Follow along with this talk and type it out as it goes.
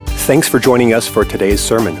Thanks for joining us for today's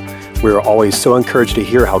sermon. We are always so encouraged to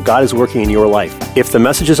hear how God is working in your life. If the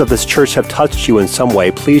messages of this church have touched you in some way,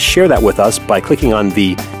 please share that with us by clicking on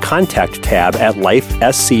the Contact tab at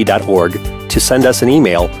lifesc.org to send us an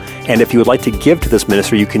email. And if you would like to give to this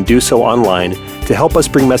ministry, you can do so online to help us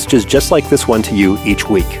bring messages just like this one to you each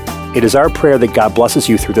week. It is our prayer that God blesses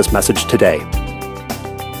you through this message today.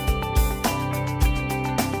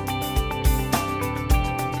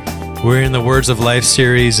 We're in the Words of Life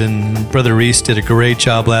series, and Brother Reese did a great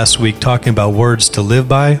job last week talking about words to live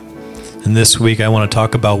by. And this week I want to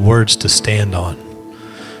talk about words to stand on.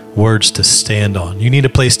 Words to stand on. You need a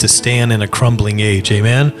place to stand in a crumbling age,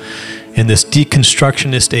 amen? In this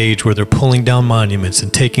deconstructionist age where they're pulling down monuments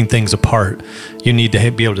and taking things apart, you need to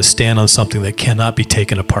be able to stand on something that cannot be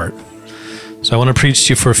taken apart. So I want to preach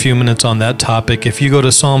to you for a few minutes on that topic. If you go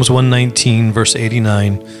to Psalms 119, verse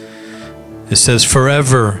 89, it says,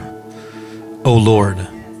 "Forever, O Lord,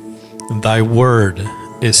 thy word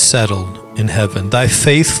is settled in heaven. Thy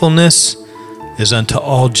faithfulness is unto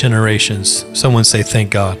all generations." Someone say,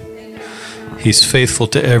 thank God. He's faithful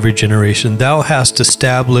to every generation. Thou hast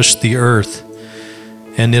established the earth,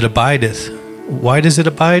 and it abideth. Why does it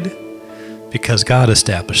abide? Because God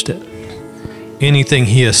established it. Anything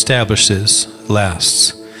he establishes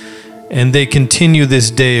lasts. And they continue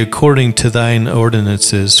this day according to thine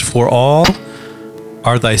ordinances, for all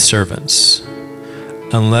are thy servants.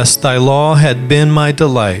 Unless thy law had been my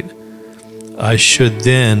delight, I should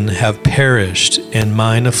then have perished in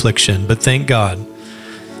mine affliction. But thank God,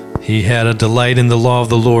 he had a delight in the law of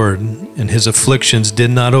the Lord, and his afflictions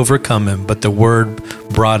did not overcome him, but the word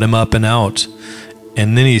brought him up and out.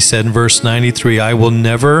 And then he said in verse 93, I will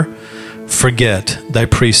never forget thy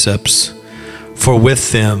precepts, for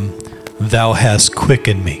with them thou hast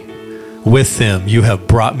quickened me. With them you have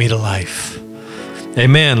brought me to life.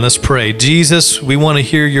 Amen. Let's pray. Jesus, we want to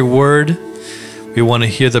hear your word. We want to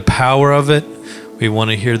hear the power of it. We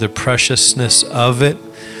want to hear the preciousness of it.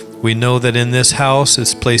 We know that in this house,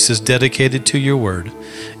 this place is dedicated to your word.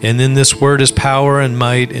 And in this word is power and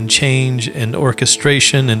might and change and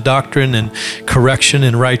orchestration and doctrine and correction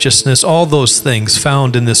and righteousness, all those things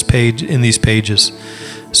found in this page, in these pages.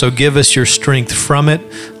 So give us your strength from it.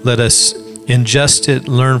 Let us ingest it,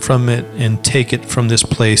 learn from it, and take it from this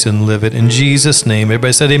place and live it. In Jesus' name.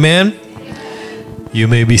 Everybody said amen? Amen. You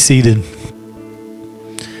may be seated.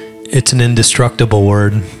 It's an indestructible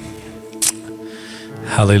word.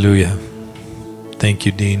 Hallelujah. Thank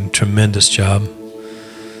you, Dean. Tremendous job.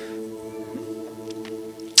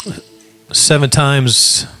 7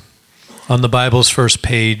 times on the Bible's first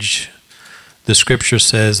page, the scripture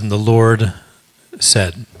says, and the Lord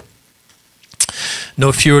said.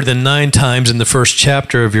 No fewer than 9 times in the first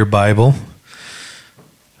chapter of your Bible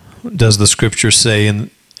does the scripture say, and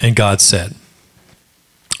God said.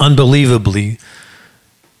 Unbelievably,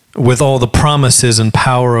 with all the promises and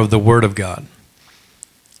power of the Word of God,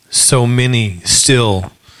 so many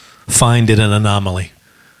still find it an anomaly.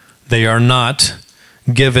 They are not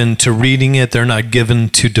given to reading it. They're not given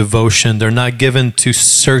to devotion. They're not given to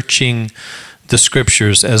searching the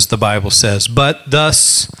scriptures as the Bible says. But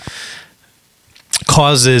thus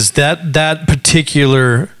causes that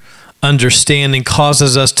particular understanding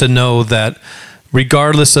causes us to know that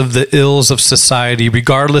regardless of the ills of society,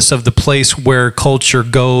 regardless of the place where culture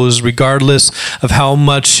goes, regardless of how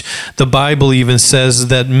much the Bible even says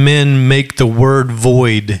that men make the word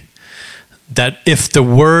void, that if the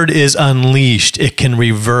word is unleashed, it can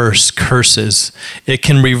reverse curses. It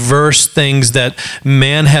can reverse things that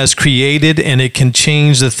man has created, and it can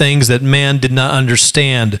change the things that man did not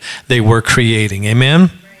understand they were creating.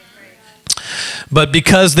 Amen? But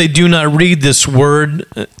because they do not read this word,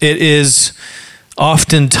 it is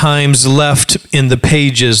oftentimes left in the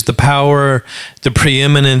pages, the power, the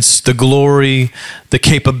preeminence, the glory, the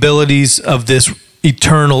capabilities of this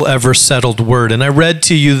eternal, ever-settled word. And I read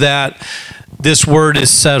to you that this word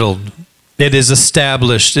is settled. It is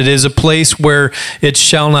established. It is a place where it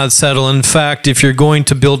shall not settle. In fact, if you're going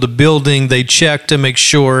to build a building, they check to make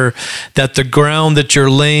sure that the ground that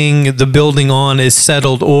you're laying the building on is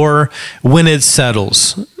settled, or when it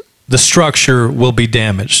settles, the structure will be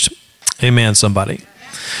damaged. Amen, somebody.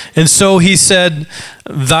 And so he said,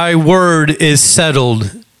 thy word is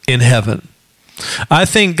settled in heaven. I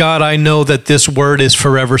thank God I know that this word is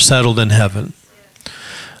forever settled in heaven.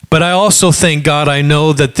 But I also thank God I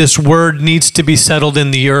know that this word needs to be settled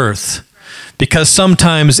in the earth, because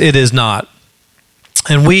sometimes it is not.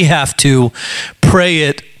 And we have to pray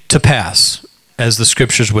it to pass, as the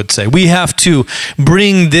scriptures would say. We have to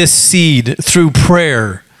bring this seed through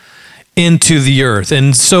prayer into the earth.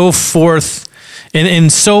 And so forth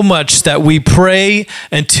And so much that we pray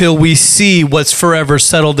until we see what's forever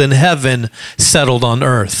settled in heaven, settled on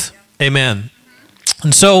earth. Amen.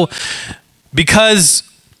 And so, because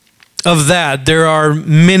of that, there are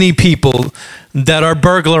many people that are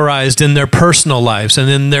burglarized in their personal lives and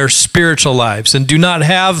in their spiritual lives and do not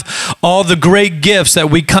have all the great gifts that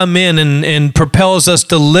we come in and propels us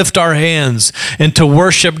to lift our hands and to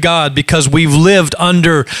worship God because we've lived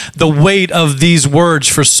under the weight of these words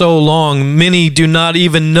for so long. Many do not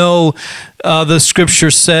even know the scripture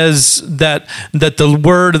says that the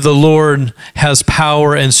word of the Lord has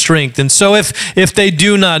power and strength. And so if they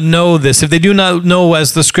do not know this, if they do not know,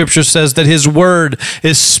 as the scripture says, that his word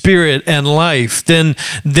is spirit and life, then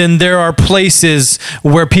there are places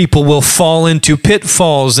where people will fall into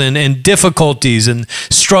pitfalls and difficulties and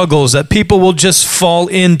struggles that people will just fall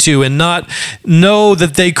into and not know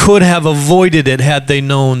that they could have avoided it had they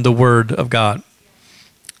known the word of God.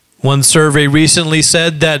 One survey recently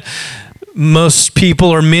said that most people,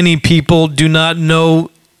 or many people, do not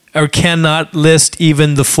know or cannot list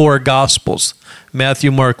even the 4 Gospels: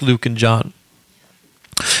 Matthew, Mark, Luke, and John.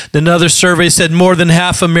 Another survey said more than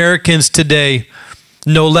half Americans today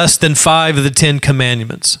know less than 5 of the 10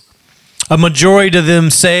 commandments. A majority of them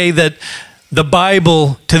say that the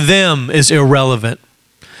Bible to them is irrelevant.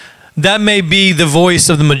 That may be the voice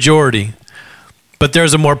of the majority, but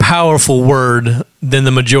there's a more powerful word than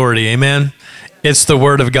the majority. Amen? It's the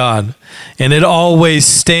word of God. And it always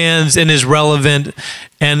stands and is relevant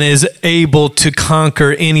and is able to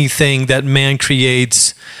conquer anything that man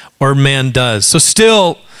creates or man does. So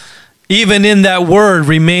still, even in that word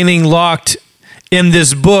remaining locked in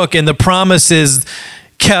this book and the promises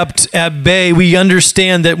kept at bay, we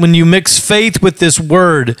understand that when you mix faith with this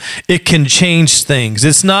word, it can change things.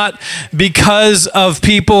 It's not because of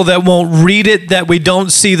people that won't read it that we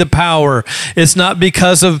don't see the power. It's not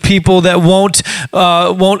because of people that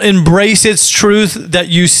won't embrace its truth that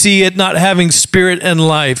you see it not having spirit and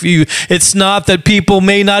life. It's not that people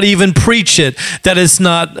may not even preach it that it's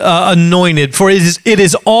not anointed. For it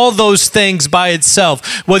is all those things by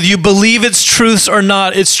itself. Whether you believe its truths or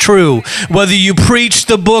not, it's true. Whether you preach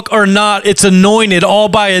the book or not, it's anointed all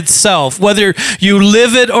by itself. Whether you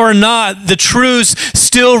live it or not, the truths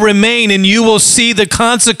still remain, and you will see the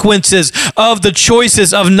consequences of the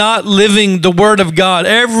choices of not living the word of God.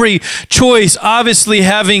 Every choice obviously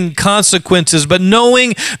having consequences, but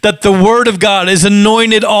knowing that the word of God is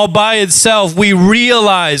anointed all by itself, we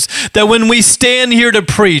realize that when we stand here to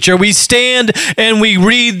preach, or we stand and we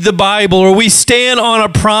read the Bible, or we stand on a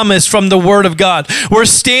promise from the word of God, we're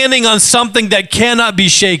standing on something that cannot be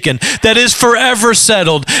shaken, that is forever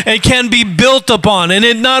settled and can be built upon. And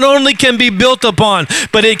it not only can be built upon,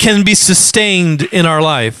 but it can be sustained in our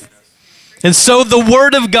life. And so the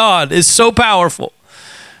word of God is so powerful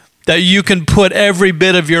that you can put every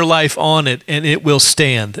bit of your life on it and it will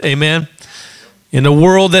stand. Amen. In a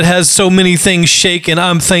world that has so many things shaken,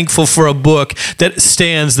 I'm thankful for a book that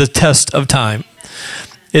stands the test of time.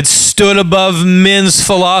 It stood above men's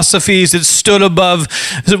philosophies. It stood above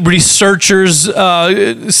researchers'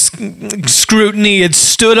 scrutiny. It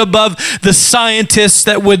stood above the scientists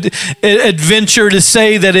that would adventure to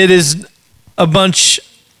say that it is a bunch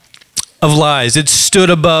of lies. It stood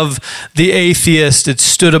above the atheist. It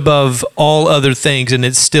stood above all other things, and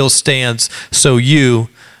it still stands so you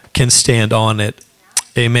can stand on it.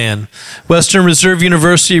 Amen. Western Reserve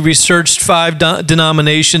University researched 5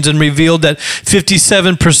 denominations and revealed that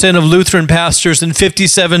 57% of Lutheran pastors and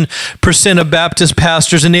 57% of Baptist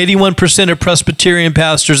pastors and 81% of Presbyterian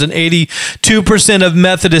pastors and 82% of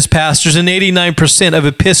Methodist pastors and 89% of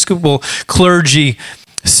Episcopal clergy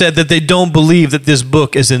said that they don't believe that this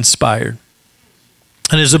book is inspired.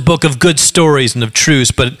 And it's a book of good stories and of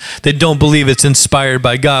truths, but they don't believe it's inspired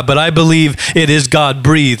by God. But I believe it is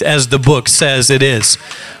God-breathed, as the book says it is.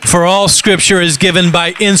 For all scripture is given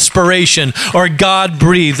by inspiration, or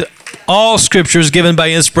God-breathed. All scripture is given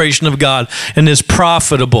by inspiration of God and is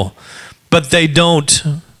profitable, but they don't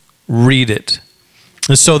read it.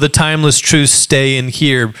 And so the timeless truths stay in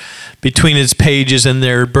here between its pages, and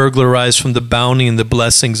they're burglarized from the bounty and the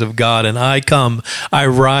blessings of God. And I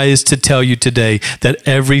rise to tell you today that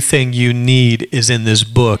everything you need is in this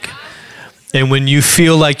book. And when you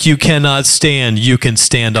feel like you cannot stand, you can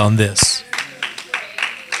stand on this.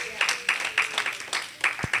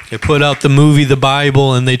 They put out the movie The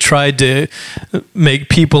Bible, and they tried to make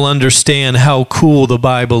people understand how cool the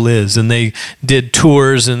Bible is. And they did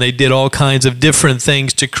tours, and they did all kinds of different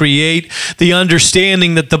things to create the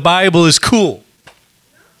understanding that the Bible is cool.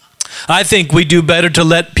 I think we do better to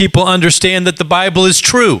let people understand that the Bible is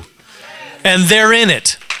true, and they're in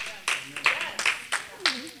it.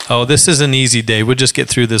 Oh, this is an easy day. We'll just get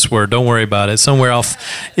through this word. Don't worry about it. Somewhere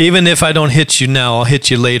even if I don't hit you now, I'll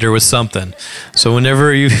hit you later with something. So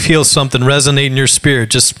whenever you feel something resonate in your spirit,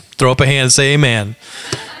 just throw up a hand and say amen.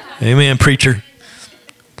 Amen, preacher.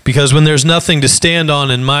 Because when there's nothing to stand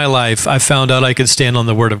on in my life, I found out I could stand on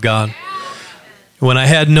the Word of God. When I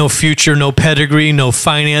had no future, no pedigree, no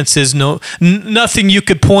finances, nothing you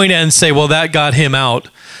could point at and say, well, that got him out.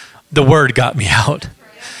 The Word got me out.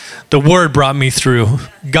 The Word brought me through.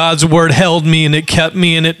 God's Word held me and it kept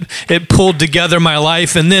me and it pulled together my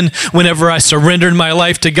life. And then whenever I surrendered my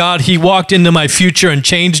life to God, He walked into my future and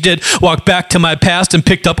changed it, walked back to my past and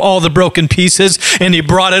picked up all the broken pieces and He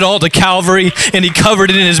brought it all to Calvary and He covered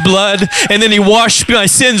it in His blood. And then He washed my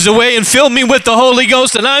sins away and filled me with the Holy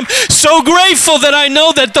Ghost. And I'm so grateful that I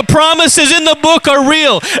know that the promises in the book are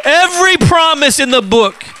real. Every promise in the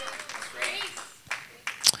book.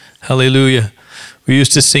 Hallelujah. We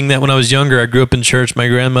used to sing that when I was younger. I grew up in church. My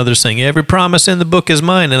grandmother sang, every promise in the book is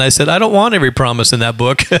mine. And I said, I don't want every promise in that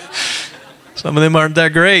book. Some of them aren't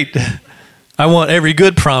that great. I want every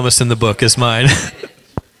good promise in the book is mine.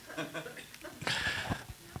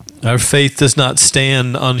 Our faith does not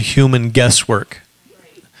stand on human guesswork.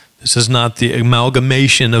 This is not the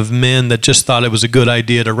amalgamation of men that just thought it was a good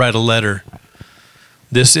idea to write a letter.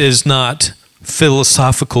 This is not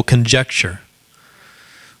philosophical conjecture.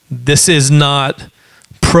 This is not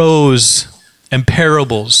prose and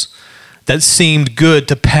parables that seemed good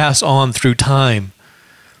to pass on through time.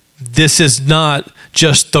 This is not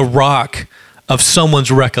just the rock of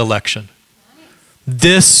someone's recollection.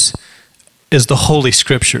 This is the Holy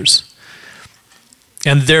Scriptures.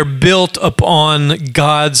 And they're built upon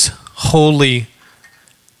God's holy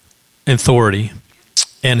authority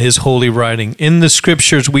and His holy writing. In the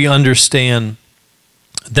Scriptures, we understand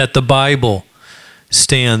that the Bible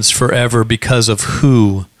stands forever because of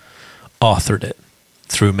who authored it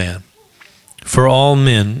through man. For all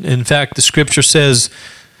men. In fact, the Scripture says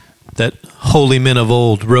that holy men of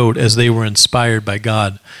old wrote as they were inspired by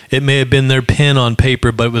God. It may have been their pen on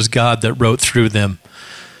paper, but it was God that wrote through them.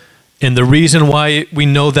 And the reason why we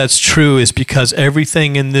know that's true is because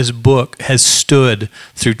everything in this book has stood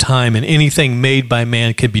through time, and anything made by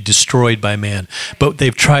man can be destroyed by man. But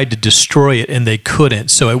they've tried to destroy it and they couldn't.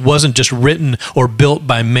 So it wasn't just written or built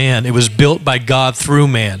by man. It was built by God through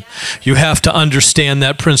man. You have to understand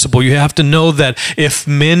that principle. You have to know that if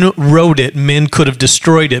men wrote it, men could have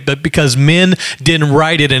destroyed it. But because men didn't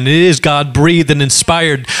write it and it is God breathed and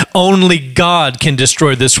inspired, only God can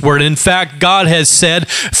destroy this word. In fact, God has said,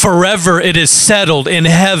 forever it is settled in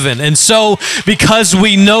heaven. And so, because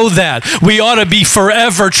we know that, we ought to be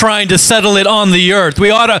forever trying to settle it on the earth. We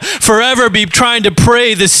ought to forever be trying to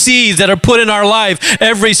pray the seeds that are put in our life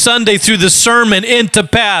every Sunday through the sermon into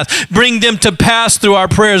pass, bring them to pass through our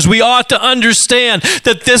prayers. We ought to understand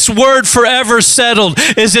that this word forever settled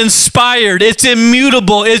is inspired, it's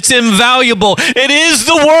immutable, it's invaluable. It is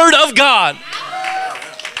the Word of God.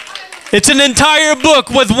 It's an entire book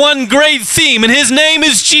with one great theme, and His name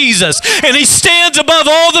is Jesus. And He stands above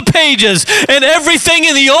all the pages, and everything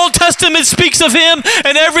in the Old Testament speaks of Him,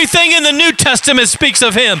 and everything in the New Testament speaks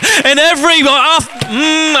of Him. And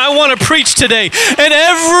I want to preach today. And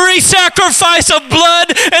every sacrifice of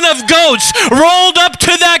blood and of goats rolled up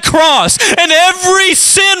to that cross, and every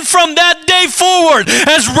sin from that day forward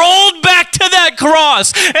has rolled back to that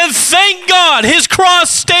cross. And thank God His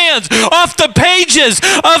cross stands off the pages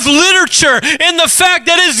of literature in the fact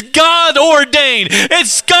that it's God ordained.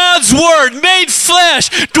 It's God's word made flesh,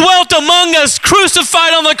 dwelt among us,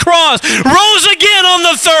 crucified on the cross, rose again on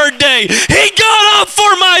the third day. He got up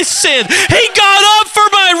for my sin. He got up for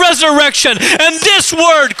my resurrection. And this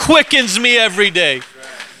word quickens me every day.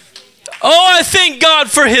 Oh, I thank God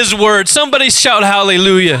for His word. Somebody shout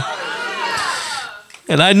hallelujah.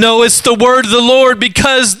 And I know it's the word of the Lord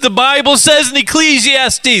because the Bible says in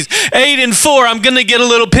Ecclesiastes 8:4, I'm going to get a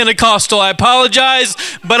little Pentecostal. I apologize,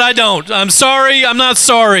 but I don't. I'm sorry. I'm not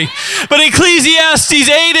sorry. But Ecclesiastes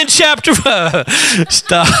 8 in chapter...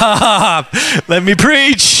 Stop. Let me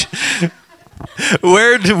preach.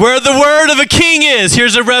 Where the word of a king is,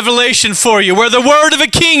 here's a revelation for you. Where the word of a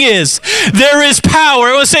king is, there is power.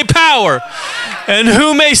 I want to say power. And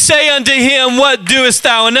who may say unto him, what doest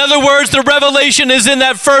thou? In other words, the revelation is in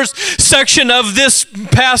that first section of this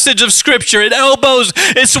passage of Scripture. It elbows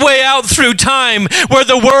its way out through time. Where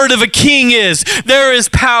the word of a king is, there is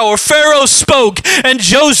power. Pharaoh spoke, and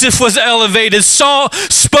Joseph was elevated. Saul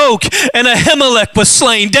spoke, and Ahimelech was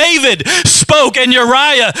slain. David spoke, and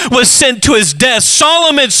Uriah was sent to his death.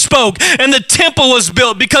 Solomon spoke, and the temple was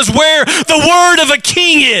built, because where the word of a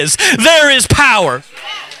king is, there is power.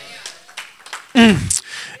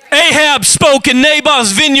 Ahab spoke and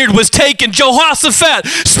Naboth's vineyard was taken. Jehoshaphat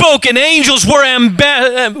spoke and angels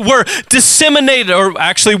were disseminated, or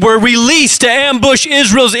actually were released to ambush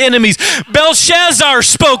Israel's enemies. Belshazzar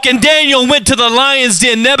spoke and Daniel went to the lion's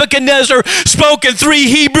den. Nebuchadnezzar spoke and 3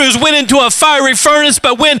 Hebrews went into a fiery furnace,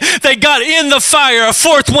 but when they got in the fire, a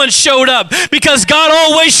 4th one showed up, because God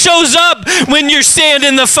always shows up when you stand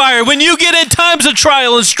in the fire. When you get in times of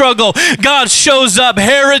trial and struggle, God shows up.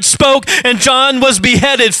 Herod spoke and John was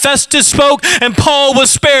beheaded. Festus spoke and Paul was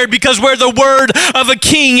spared, because where the word of a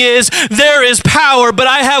king is, there is power. But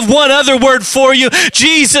I have one other word for you.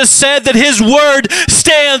 Jesus said that his word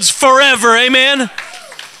stands forever. Amen.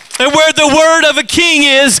 And where the word of a king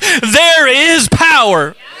is, there is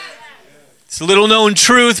power. It's a little known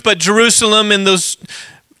truth, but Jerusalem and those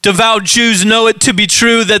devout Jews know it to be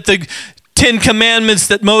true, that the 10 commandments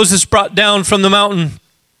that Moses brought down from the mountain,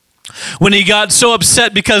 when he got so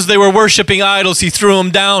upset because they were worshiping idols, he threw them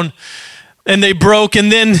down and they broke.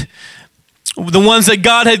 And then the ones that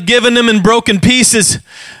God had given them in broken pieces,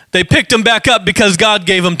 they picked them back up because God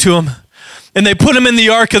gave them to them. And they put them in the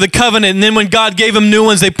Ark of the Covenant. And then when God gave them new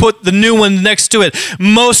ones, they put the new one next to it.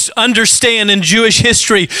 Most understand in Jewish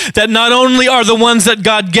history that not only are the ones that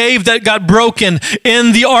God gave that got broken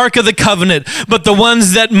in the Ark of the Covenant, but the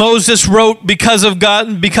ones that Moses wrote because of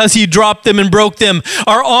God, because he dropped them and broke them,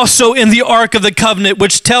 are also in the Ark of the Covenant,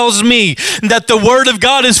 which tells me that the Word of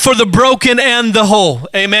God is for the broken and the whole.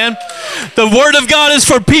 Amen? The Word of God is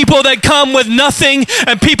for people that come with nothing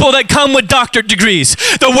and people that come with doctorate degrees.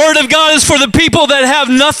 The Word of God is for the people that have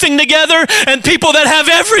nothing together and people that have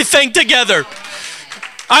everything together.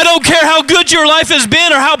 I don't care how good your life has been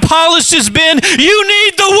or how polished it's been. You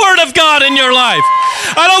need the Word of God in your life.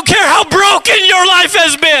 I don't care how broken your life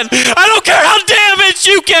has been. I don't care how damaged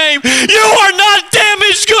you came. You are not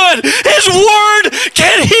damaged good. His Word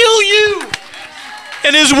can heal you.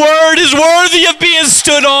 And his word is worthy of being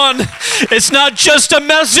stood on. It's not just a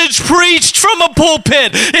message preached from a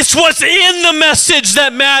pulpit. It's what's in the message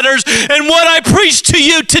that matters. And what I preach to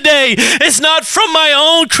you today is not from my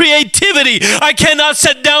own creativity. I cannot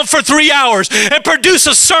sit down for 3 hours and produce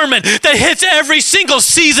a sermon that hits every single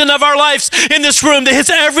season of our lives in this room, that hits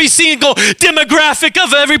every single demographic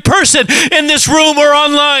of every person in this room or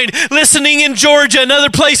online, listening in Georgia and other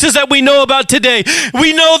places that we know about today.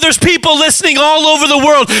 We know there's people listening all over the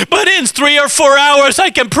world, but in 3 or 4 hours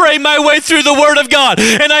I can pray my way through the Word of God,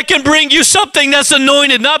 and I can bring you something that's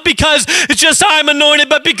anointed, not because it's just I'm anointed,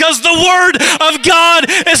 but because the Word of God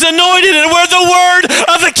is anointed. And where the Word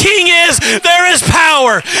of the King is, there is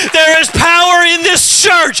power. There is power in this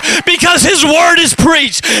church because his Word is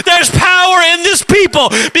preached. There's power in this people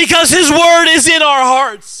because his Word is in our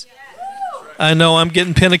hearts. I know I'm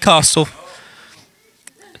getting Pentecostal.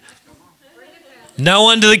 Now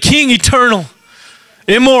unto the King eternal,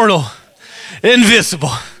 immortal,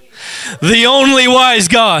 invisible, the only wise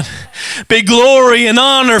God, be glory and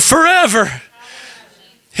honor forever.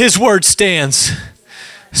 His word stands,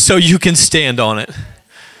 so you can stand on it.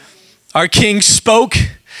 Our King spoke,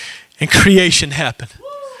 and creation happened.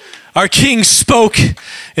 Our King spoke,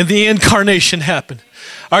 and the incarnation happened.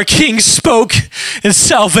 Our King spoke, and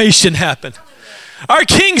salvation happened. Our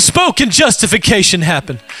King spoke, and justification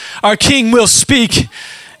happened. Our King will speak,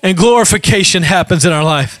 and glorification happens in our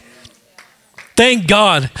life. Thank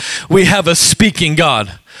God we have a speaking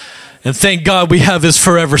God. And thank God we have his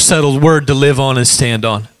forever settled word to live on and stand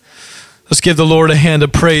on. Let's give the Lord a hand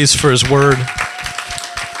of praise for his word.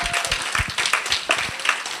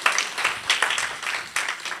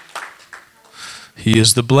 He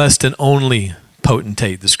is the blessed and only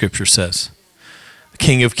potentate, the scripture says. The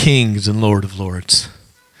King of kings and Lord of lords.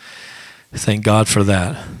 Thank God for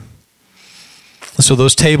that. So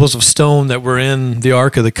those tables of stone that were in the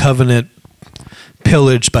Ark of the Covenant,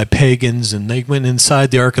 pillaged by pagans, and they went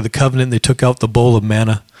inside the Ark of the Covenant and they took out the bowl of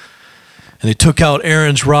manna. And they took out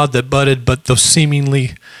Aaron's rod that budded, but those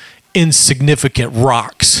seemingly insignificant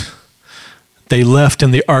rocks they left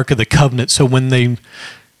in the Ark of the Covenant. So when they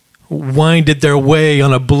winded their way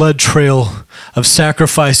on a blood trail of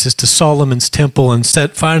sacrifices to Solomon's temple, and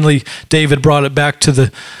finally David brought it back to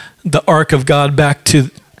the Ark of God, back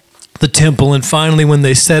to the temple, and finally when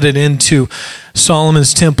they set it into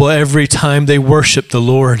Solomon's temple, every time they worshiped the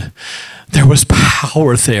Lord, there was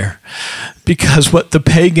power there. Because what the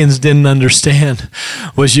pagans didn't understand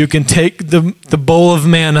was you can take the bowl of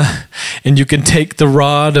manna and you can take the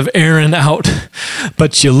rod of Aaron out,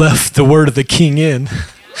 but you left the word of the King in.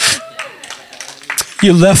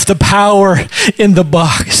 You left the power in the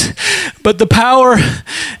box. But the power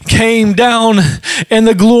came down and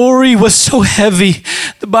the glory was so heavy.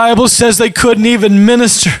 The Bible says they couldn't even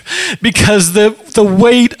minister because the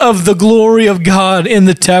weight of the glory of God in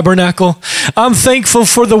the tabernacle. I'm thankful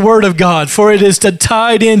for the word of God, for it is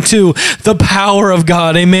tied into the power of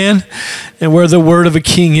God. Amen. And where the word of a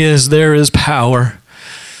king is, there is power.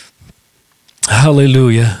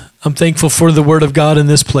 Hallelujah. I'm thankful for the word of God in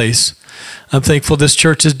this place. I'm thankful this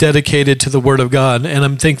church is dedicated to the Word of God, and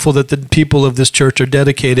I'm thankful that the people of this church are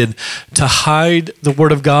dedicated to hide the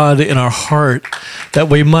Word of God in our heart that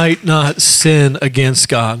we might not sin against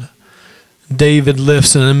God. David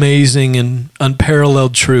lifts an amazing and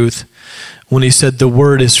unparalleled truth when he said the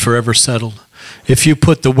Word is forever settled. If you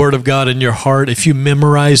put the Word of God in your heart, if you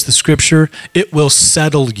memorize the Scripture, it will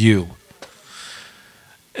settle you.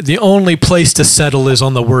 The only place to settle is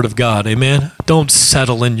on the Word of God. Amen? Don't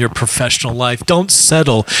settle in your professional life. Don't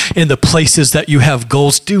settle in the places that you have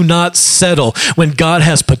goals. Do not settle when God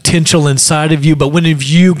has potential inside of you. But when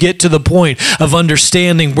you get to the point of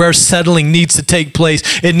understanding where settling needs to take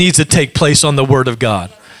place, it needs to take place on the Word of God.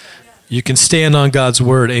 You can stand on God's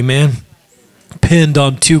Word. Amen? Pinned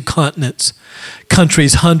on 2 continents,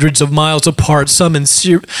 countries hundreds of miles apart, some in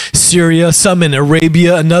Syria, some in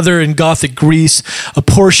Arabia, another in Gothic Greece, a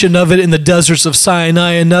portion of it in the deserts of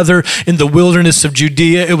Sinai, another in the wilderness of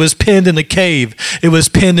Judea. It was pinned in a cave. It was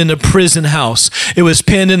pinned in a prison house. It was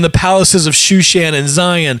pinned in the palaces of Shushan and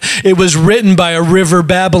Zion. It was written by a river,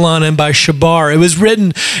 Babylon, and by Shabar. It was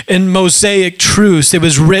written in Mosaic truths. It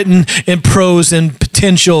was written in prose and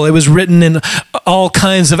potential. It was written in all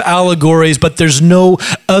kinds of allegories, but there's no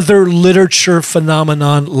other literature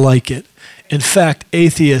phenomenon like it. In fact,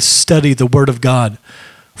 atheists study the Word of God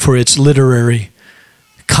for its literary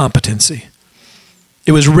competency.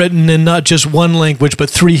 It was written in not just one language, but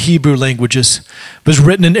 3 Hebrew languages. It was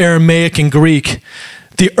written in Aramaic and Greek.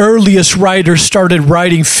 The earliest writer started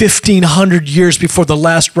writing 1,500 years before the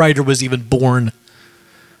last writer was even born.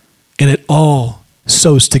 And it all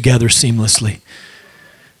sews together seamlessly.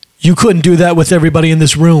 You couldn't do that with everybody in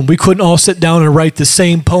this room. We couldn't all sit down and write the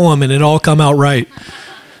same poem and it all come out right.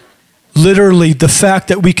 Literally, the fact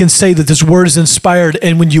that we can say that this word is inspired,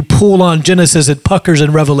 and when you pull on Genesis, it puckers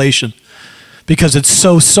in Revelation because it's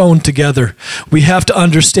so sewn together. We have to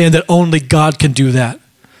understand that only God can do that,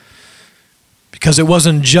 because it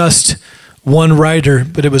wasn't just one writer,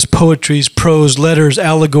 but it was poetries, prose, letters,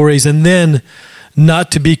 allegories, and then,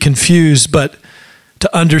 not to be confused, but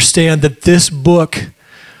to understand that this book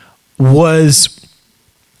was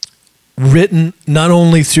written not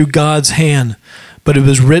only through God's hand, but it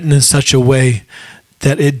was written in such a way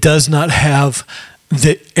that it does not have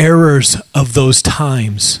the errors of those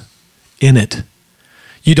times in it.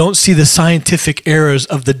 You don't see the scientific errors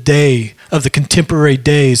of the day, of the contemporary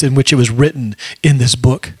days in which it was written in this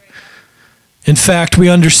book. In fact, we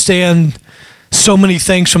understand so many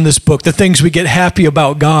things from this book. The things we get happy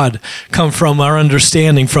about God come from our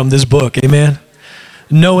understanding from this book. Amen?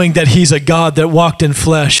 Knowing that he's a God that walked in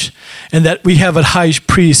flesh, and that we have a high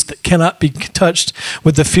priest that cannot be touched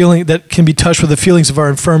with the feeling, that can be touched with the feelings of our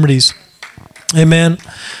infirmities. Amen.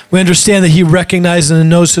 We understand that he recognizes and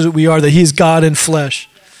knows who we are, that he's God in flesh.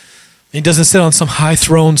 He doesn't sit on some high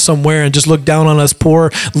throne somewhere and just look down on us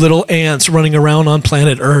poor little ants running around on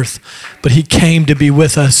planet Earth. But he came to be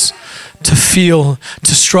with us, to feel,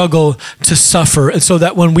 to struggle, to suffer. And so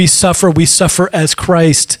that when we suffer as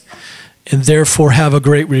Christ, and therefore have a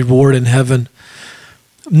great reward in heaven.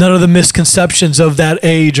 None of the misconceptions of that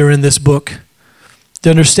age are in this book. Do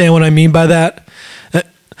you understand what I mean by that?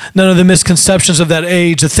 None of the misconceptions of that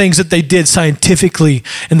age, the things that they did scientifically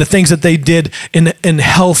and the things that they did in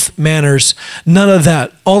health manners, none of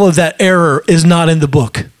that, all of that error is not in the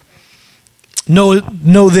book.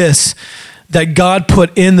 Know this, that God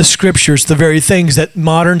put in the scriptures the very things that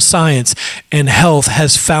modern science and health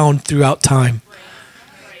has found throughout time.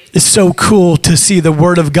 It's so cool to see the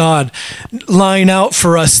Word of God line out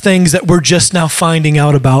for us things that we're just now finding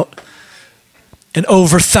out about. And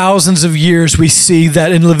over thousands of years, we see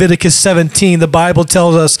that in Leviticus 17, the Bible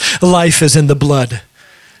tells us life is in the blood.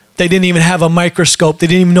 They didn't even have a microscope. They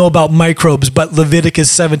didn't even know about microbes, but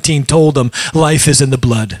Leviticus 17 told them life is in the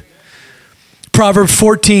blood. Proverbs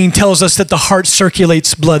 14 tells us that the heart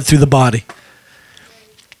circulates blood through the body.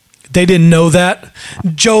 They didn't know that.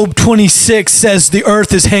 Job 26 says the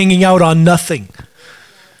earth is hanging out on nothing.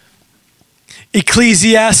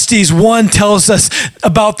 Ecclesiastes 1 tells us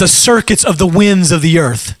about the circuits of the winds of the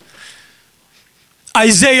earth.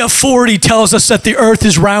 Isaiah 40 tells us that the earth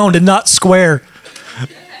is round and not square.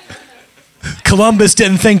 Columbus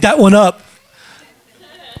didn't think that one up.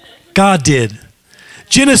 God did.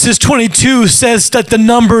 Genesis 22 says that the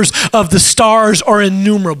numbers of the stars are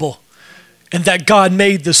innumerable and that God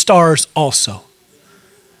made the stars also.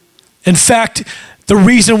 In fact, the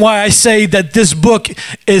reason why I say that this book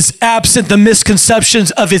is absent the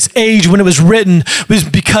misconceptions of its age when it was written was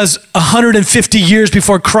because 150 years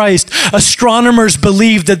before Christ, astronomers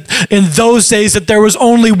believed that in those days that there was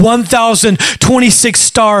only 1,026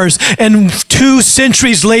 stars, and 2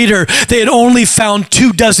 centuries later, they had only found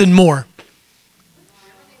 24 more.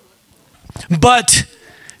 But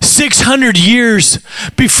 600 years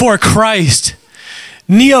before Christ,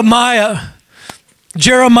 Jeremiah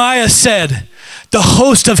said, the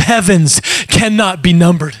host of heavens cannot be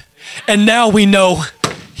numbered. And now we know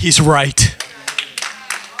he's right.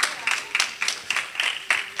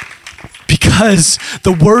 Because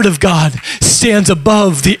the word of God stands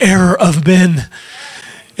above the error of men.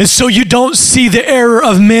 And so you don't see the error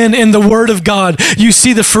of men in the word of God. You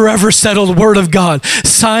see the forever settled word of God.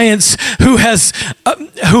 Science, who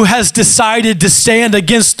has decided to stand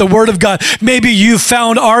against the word of God. Maybe you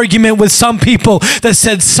found argument with some people that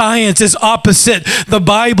said science is opposite the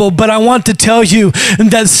Bible, but I want to tell you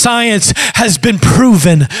that science has been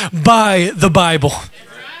proven by the Bible.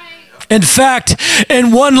 In fact,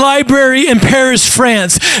 in one library in Paris,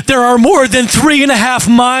 France, there are more than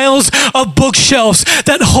 3.5 miles of bookshelves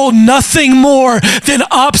that hold nothing more than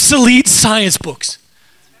obsolete science books.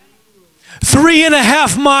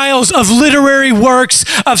 3.5 miles of literary works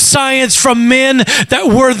of science from men that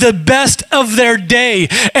were the best of their day.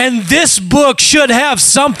 And this book should have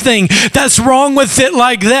something that's wrong with it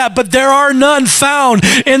like that, but there are none found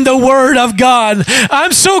in the Word of God.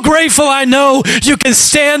 I'm so grateful I know you can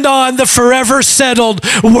stand on the forever settled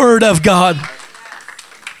Word of God.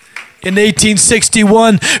 In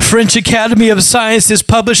 1861, French Academy of Sciences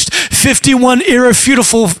published 51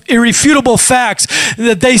 irrefutable facts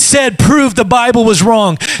that they said proved the Bible was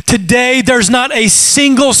wrong. Today, there's not a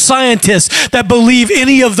single scientist that believe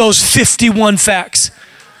any of those 51 facts.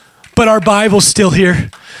 But our Bible's still here.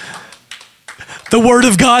 The Word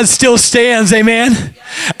of God still stands, amen?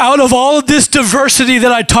 Out of all of this diversity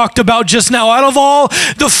that I talked about just now, out of all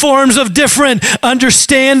the forms of different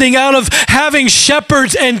understanding, out of having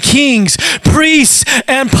shepherds and kings, priests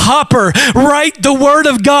and pauper, write the Word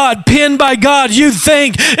of God, penned by God, you'd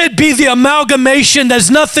think it'd be the amalgamation that's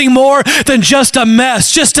nothing more than just a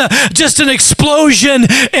mess, just an explosion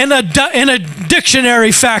in a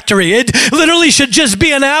dictionary factory. It literally should just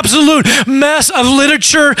be an absolute mess of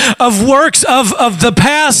literature, of works of the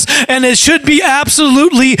past, and it should be absolutely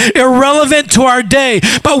irrelevant to our day.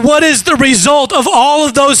 But what is the result of all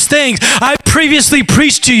of those things? I previously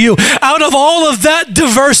preached to you, out of all of that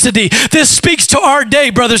diversity, this speaks to our day,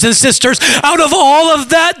 brothers and sisters, out of all of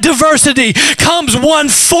that diversity comes one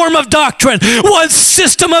form of doctrine, one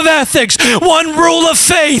system of ethics, one rule of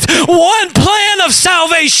faith, one plan of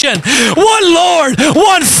salvation, one Lord,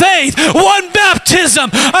 one faith, one baptism,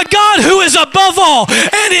 a God who is above all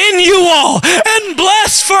and in you all and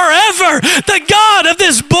blessed forever. The God of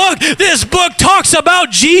this book talks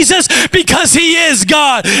about Jesus because he is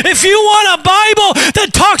God. If you want a Bible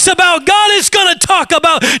that talks about God, it's going to talk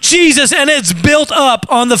about Jesus, and it's built up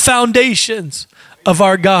on the foundations of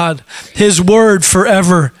our God. His word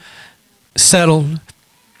forever settled.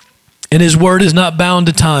 And his word is not bound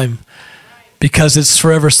to time because it's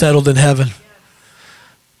forever settled in heaven.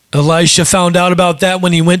 Elisha found out about that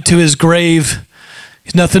when he went to his grave.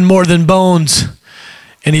 He's nothing more than bones.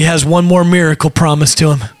 And he has one more miracle promised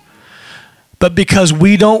to him. But because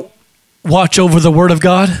we don't watch over the word of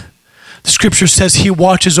God, the scripture says he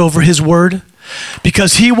watches over his word.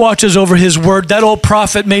 Because he watches over his word, that old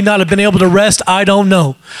prophet may not have been able to rest, I don't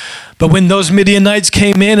know. But when those Midianites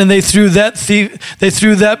came in and they threw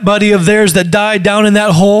that buddy of theirs that died down in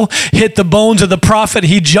that hole, hit the bones of the prophet,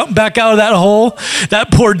 he jumped back out of that hole. That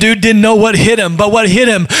poor dude didn't know what hit him, but what hit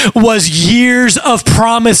him was years of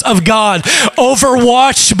promise of God,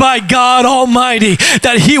 overwatched by God Almighty,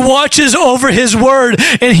 that he watches over his word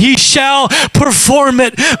and he shall perform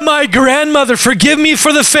it. My grandmother, forgive me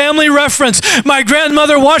for the family reference, my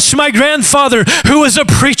grandmother watched my grandfather, who was a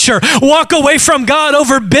preacher, walk away from God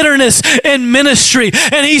over bitterness in ministry,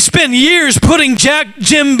 and he spent years putting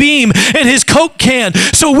Jim Beam in his Coke can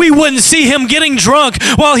so we wouldn't see him getting drunk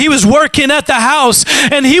while he was working at the house,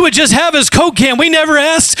 and he would just have his Coke can. We never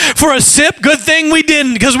asked for a sip. Good thing we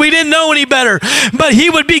didn't, because we didn't know any better. But he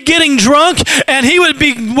would be getting drunk and he would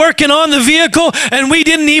be working on the vehicle and we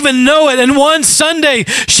didn't even know it. And one Sunday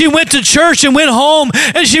she went to church and went home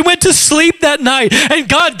and she went to sleep that night, and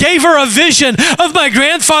God gave her a vision of my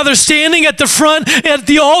grandfather standing at the front at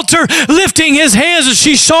the altar, lifting his hands. And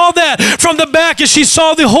she saw that from the back, as she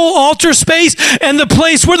saw the whole altar space and the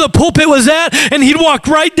place where the pulpit was at. And he'd walked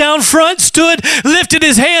right down front, stood, lifted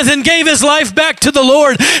his hands, and gave his life back to the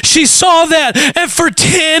Lord. She saw that, and for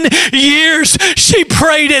 10 years she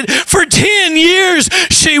prayed it. For 10 years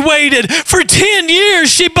she waited. For 10 years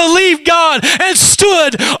she believed God and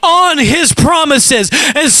stood on his promises.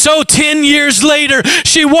 And so 10 years later,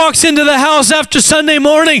 she walks into the house after Sunday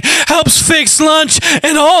morning, helps fix lunch,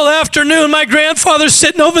 and all afternoon my grandfather's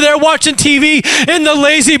sitting over there watching TV in the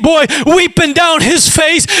lazy boy, weeping down his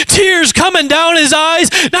face, tears coming down his eyes,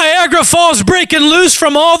 Niagara Falls breaking loose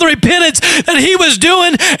from all the repentance that he was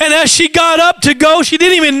doing. And as she got up to go, she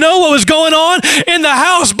didn't even know what was going on in the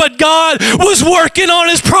house, but God was working on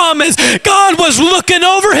his promise. God was looking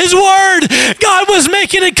over his word. God was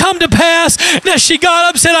making it come to pass. And as she got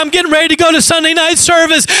up, said, I'm getting ready to go to Sunday night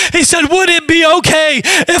service. He said, would it be okay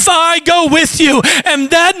if I go with you? And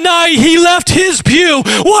that night he left his pew,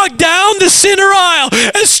 walked down the center aisle,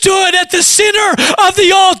 and stood at the center of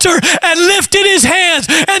the altar and lifted his hands.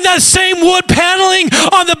 And that same wood paneling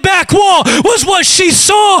on the back wall was what she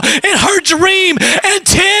saw in her dream. And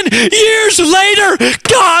 10 years later,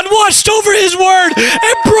 God watched over his word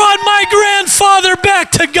and brought my grandfather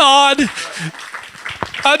back to God.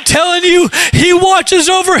 I'm telling you, he watches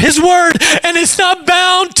over his word, and it's not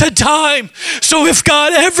bound to time. So if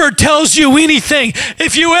God ever tells you anything,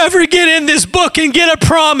 if you ever get in this book and get a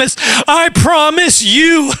promise, I promise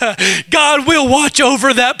you, God will watch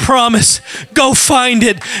over that promise. Go find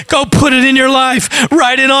it. Go put it in your life.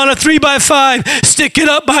 Write it on a 3x5. Stick it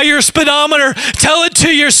up by your speedometer. Tell it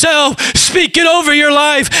to yourself. Speak it over your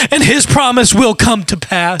life, and his promise will come to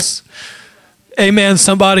pass. Amen,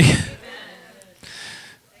 somebody.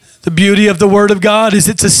 The beauty of the Word of God is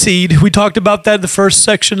it's a seed. We talked about that in the first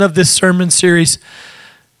section of this sermon series.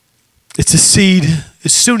 It's a seed.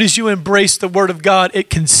 As soon as you embrace the Word of God,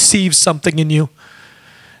 it conceives something in you.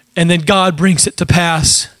 And then God brings it to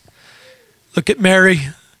pass. Look at Mary,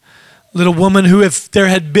 little woman who, if there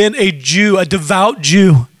had been a Jew, a devout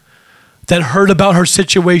Jew, that heard about her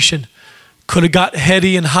situation, could have got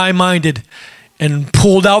heady and high-minded and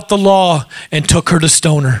pulled out the law and took her to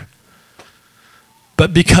stone her.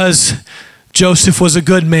 But because Joseph was a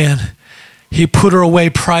good man, he put her away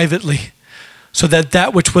privately so that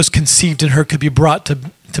that which was conceived in her could be brought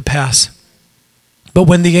to pass. But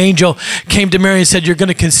when the angel came to Mary and said, you're going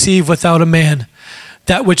to conceive without a man,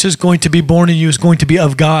 that which is going to be born in you is going to be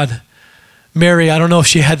of God. Mary, I don't know if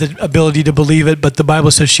she had the ability to believe it, but the Bible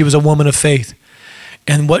says she was a woman of faith.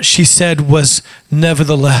 And what she said was,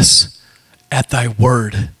 nevertheless, at thy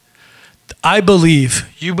word. I believe,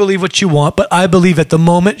 you believe what you want, but I believe at the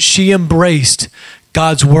moment she embraced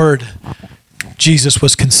God's word, Jesus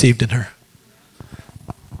was conceived in her.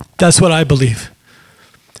 That's what I believe.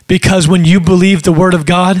 Because when you believe the word of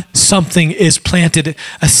God, something is planted,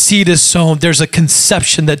 a seed is sown, there's a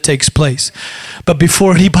conception that takes place. But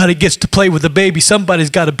before anybody gets to play with the baby, somebody's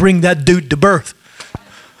got to bring that dude to birth.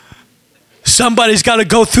 Somebody's got to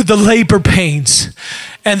go through the labor pains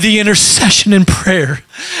and the intercession in prayer.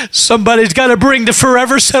 Somebody's got to bring the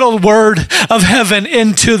forever settled word of heaven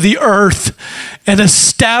into the earth and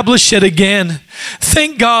establish it again.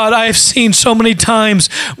 Thank God I have seen so many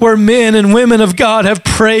times where men and women of God have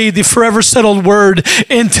prayed the forever settled word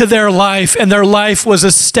into their life, and their life was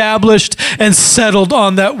established and settled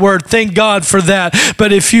on that word. Thank God for that.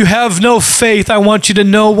 But if you have no faith, I want you to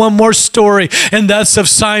know one more story, and that's of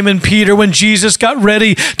Simon Peter. When Jesus got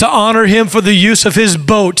ready to honor him for the use of his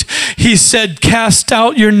boat, he said, cast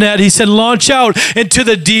out your net. He said, launch out into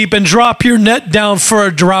the deep and drop your net down for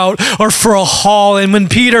a drought or for a haul. And when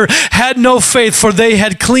Peter had no faith, for they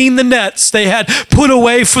had cleaned the nets, they had put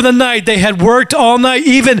away for the night, they had worked all night,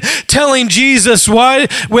 even telling Jesus, why,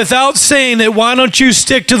 without saying it, why don't you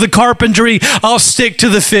stick to the carpentry? I'll stick to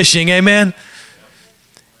the fishing. Amen.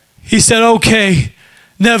 He said, okay,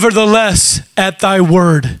 nevertheless, at thy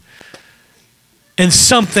word. And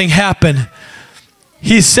something happened.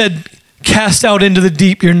 He said, cast out into the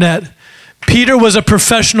deep your net. Peter was a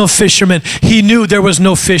professional fisherman. He knew there was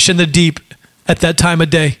no fish in the deep at that time of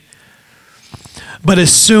day. But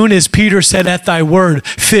as soon as Peter said, at thy word,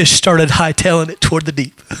 fish started hightailing it toward the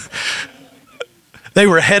deep. They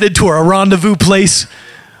were headed to a rendezvous place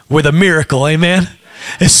with a miracle, amen?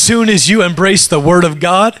 As soon as you embrace the word of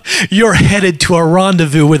God, you're headed to a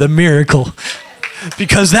rendezvous with a miracle,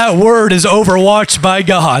 because that word is overwatched by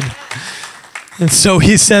God. And so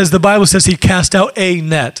he says, the Bible says he cast out a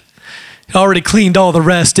net. He already cleaned all the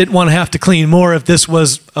rest, didn't want to have to clean more if this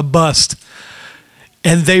was a bust.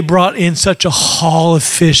 And they brought in such a haul of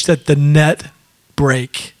fish that the net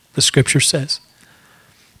break, the scripture says.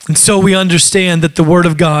 And so we understand that the word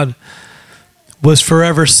of God was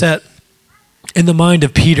forever set in the mind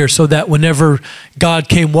of Peter, so that whenever God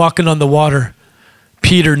came walking on the water,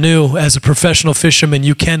 Peter knew as a professional fisherman,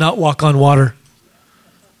 you cannot walk on water.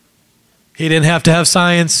 He didn't have to have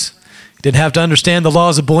science. He didn't have to understand the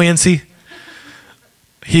laws of buoyancy.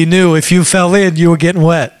 He knew if you fell in, you were getting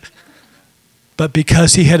wet. But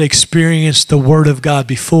because he had experienced the word of God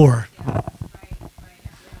before,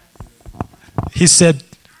 he said,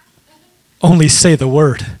 only say the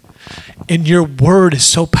word. And your word is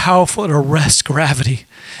so powerful, it'll arrest gravity.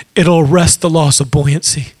 It'll arrest the laws of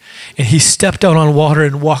buoyancy. And he stepped out on water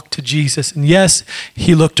and walked to Jesus. And yes,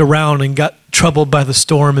 he looked around and got troubled by the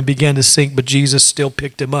storm and began to sink, but Jesus still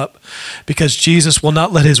picked him up because Jesus will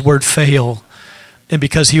not let his word fail. And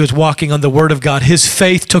because he was walking on the word of God, his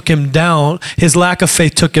faith took him down. His lack of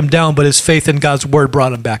faith took him down, but his faith in God's word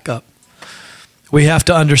brought him back up. We have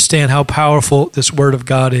to understand how powerful this word of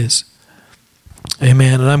God is.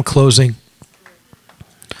 Amen. And I'm closing.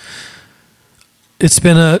 It's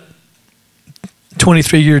been a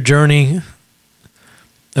 23-year journey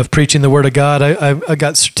of preaching the word of God. I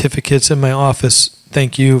got certificates in my office.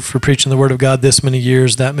 Thank you for preaching the word of God this many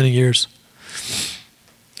years, that many years.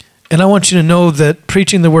 And I want you to know that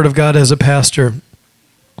preaching the word of God as a pastor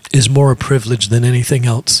is more a privilege than anything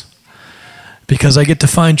else, because I get to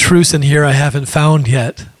find truths in here I haven't found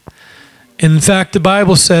yet. In fact, the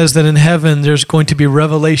Bible says that in heaven there's going to be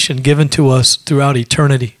revelation given to us throughout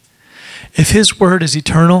eternity. If his word is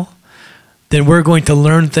eternal, then we're going to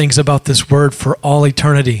learn things about this word for all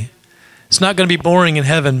eternity. It's not going to be boring in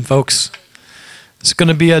heaven, folks. It's going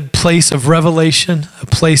to be a place of revelation, a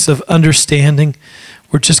place of understanding.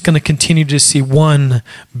 We're just going to continue to see one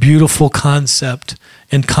beautiful concept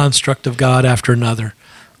and construct of God after another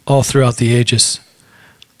all throughout the ages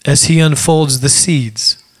as he unfolds the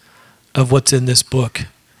seeds of what's in this book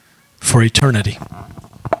for eternity.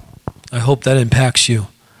 I hope that impacts you.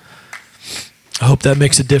 I hope that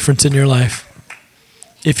makes a difference in your life.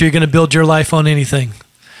 If you're going to build your life on anything,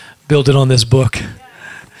 build it on this book.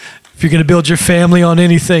 If you're going to build your family on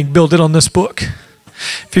anything, build it on this book.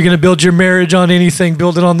 If you're going to build your marriage on anything,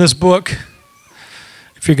 build it on this book.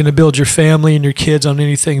 If you're going to build your family and your kids on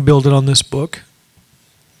anything, build it on this book.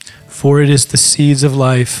 For it is the seeds of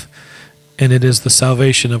life, and it is the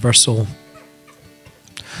salvation of our soul.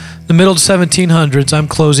 The middle 1700s, I'm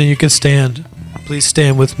closing, you can stand. Please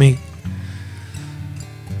stand with me.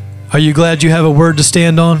 Are you glad you have a word to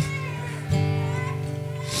stand on?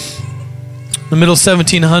 The middle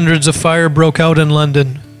 1700s, a fire broke out in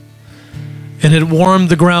London, and it warmed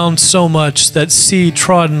the ground so much that seed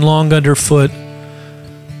trodden long underfoot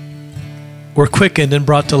were quickened and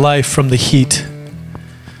brought to life from the heat.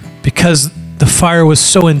 Because the fire was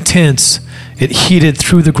so intense, it heated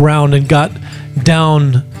through the ground and got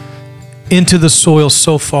down into the soil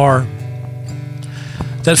so far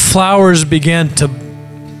that flowers began to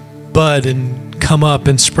bud and come up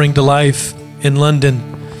and spring to life in London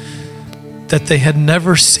that they had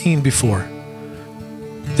never seen before.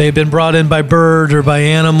 They had been brought in by bird or by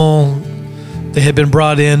animal. They had been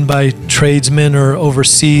brought in by tradesmen or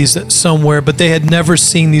overseas somewhere, but they had never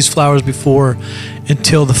seen these flowers before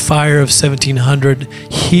until the fire of 1700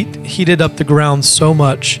 heated up the ground so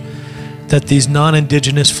much that these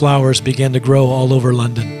non-indigenous flowers began to grow all over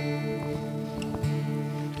London.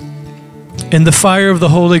 And the fire of the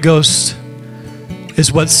Holy Ghost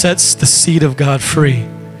is what sets the seed of God free.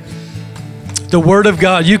 The Word of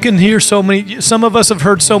God, you can hear so many, some of us have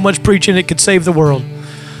heard so much preaching it could save the world.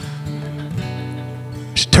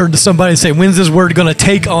 Just turn to somebody and say, when's this Word going to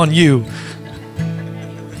take on you?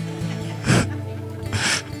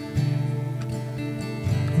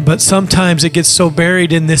 But sometimes it gets so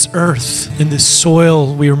buried in this earth, in this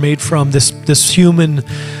soil we were made from, this human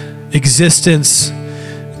existence,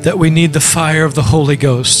 that we need the fire of the Holy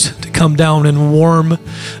Ghost to come down and warm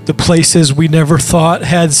the places we never thought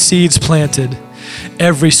had seeds planted.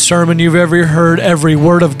 Every sermon you've ever heard, every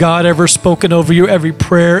word of God ever spoken over you, every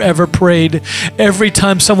prayer ever prayed, every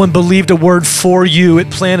time someone believed a word for you, it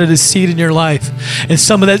planted a seed in your life. And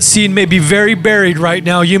some of that seed may be very buried right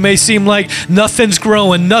now. You may seem like nothing's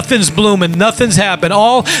growing, nothing's blooming, nothing's happened.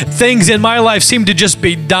 All things in my life seem to just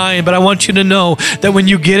be dying. But I want you to know that when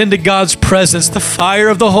you get into God's presence, the fire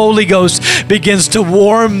of the Holy Ghost begins to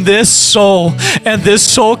warm this soul. And this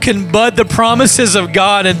soul can bud the promises of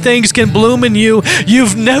God, and things can bloom in you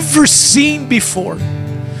you've never seen before.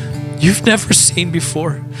 You've never seen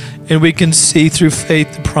before. And we can see through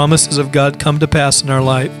faith the promises of God come to pass in our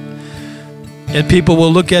life. And people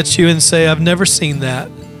will look at you and say, I've never seen that.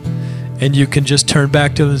 And you can just turn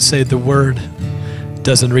back to them and say, the word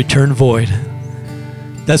doesn't return void.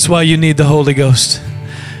 That's why you need the Holy Ghost,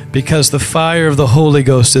 because the fire of the Holy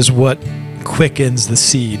Ghost is what quickens the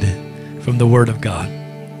seed from the word of God,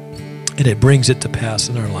 and it brings it to pass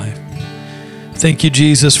in our life. Thank you,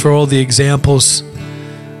 Jesus, for all the examples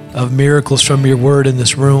of miracles from your word in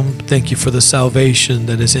this room. Thank you for the salvation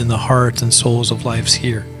that is in the hearts and souls of lives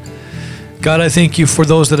here. God, I thank you for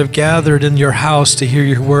those that have gathered in your house to hear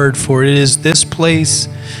your word, for it is this place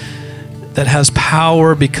that has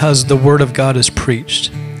power because the word of God is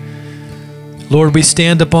preached. Lord, we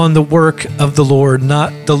stand upon the work of the Lord,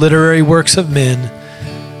 not the literary works of men,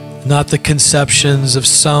 not the conceptions of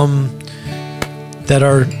some that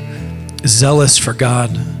are zealous for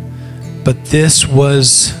God, but this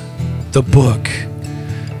was the book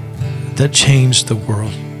that changed the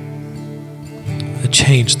world. It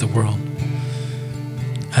changed the world.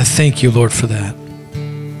 I thank you, Lord, for that.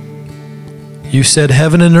 You said,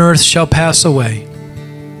 heaven and earth shall pass away,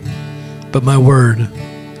 but my word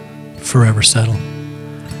forever settle.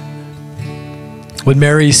 When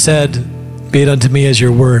Mary said, be it unto me as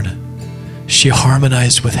your word, she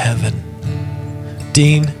harmonized with heaven.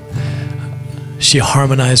 Dean, she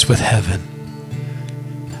harmonized with heaven.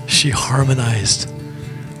 She harmonized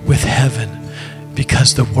with heaven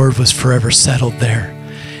because the word was forever settled there.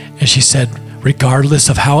 And she said, regardless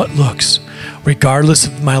of how it looks, regardless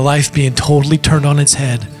of my life being totally turned on its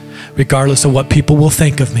head, regardless of what people will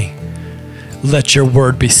think of me, let your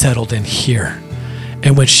word be settled in here.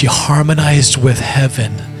 And when she harmonized with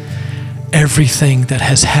heaven, everything that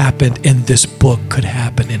has happened in this book could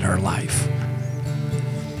happen in her life.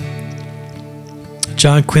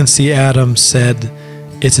 John Quincy Adams said,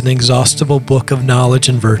 it's an inexhaustible book of knowledge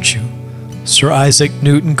and virtue. Sir Isaac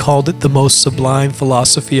Newton called it the most sublime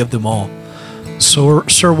philosophy of them all.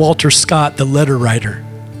 Sir Walter Scott, the letter writer,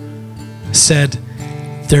 said,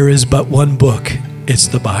 there is but one book, it's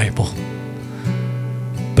the Bible.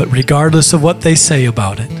 But regardless of what they say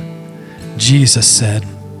about it, Jesus said,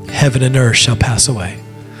 heaven and earth shall pass away,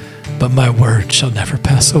 but my word shall never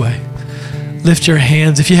pass away. Lift your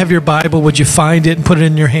hands. If you have your Bible, would you find it and put it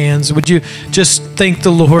in your hands? Would you just thank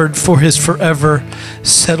the Lord for his forever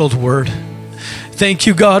settled word? Thank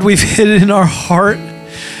you, God, we've hid it in our heart.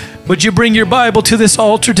 Would you bring your Bible to this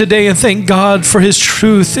altar today and thank God for his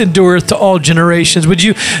truth endureth to all generations? Would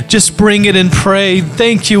you just bring it and pray?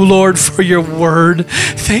 Thank you, Lord, for your word.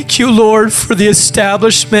 Thank you, Lord, for the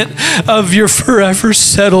establishment of your forever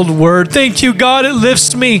settled word. Thank you, God, it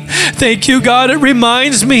lifts me. Thank you, God, it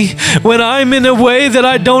reminds me when I'm in a way that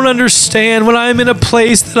I don't understand, when I'm in a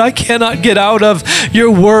place that I cannot get out of,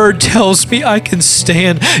 your word tells me I can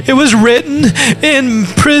stand. It was written in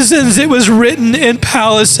prisons. It was written in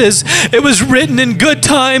palaces. It was written in good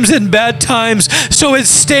times and bad times, so it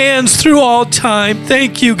stands through all time.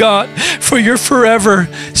 Thank you, God, for your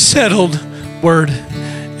forever settled word.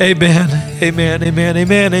 Amen, amen, amen,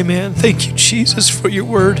 amen, amen. Thank you, Jesus, for your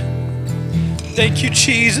word. Thank you,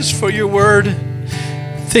 Jesus, for your word.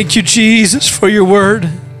 Thank you, Jesus, for your word.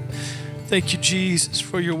 Thank you, Jesus,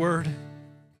 for your word.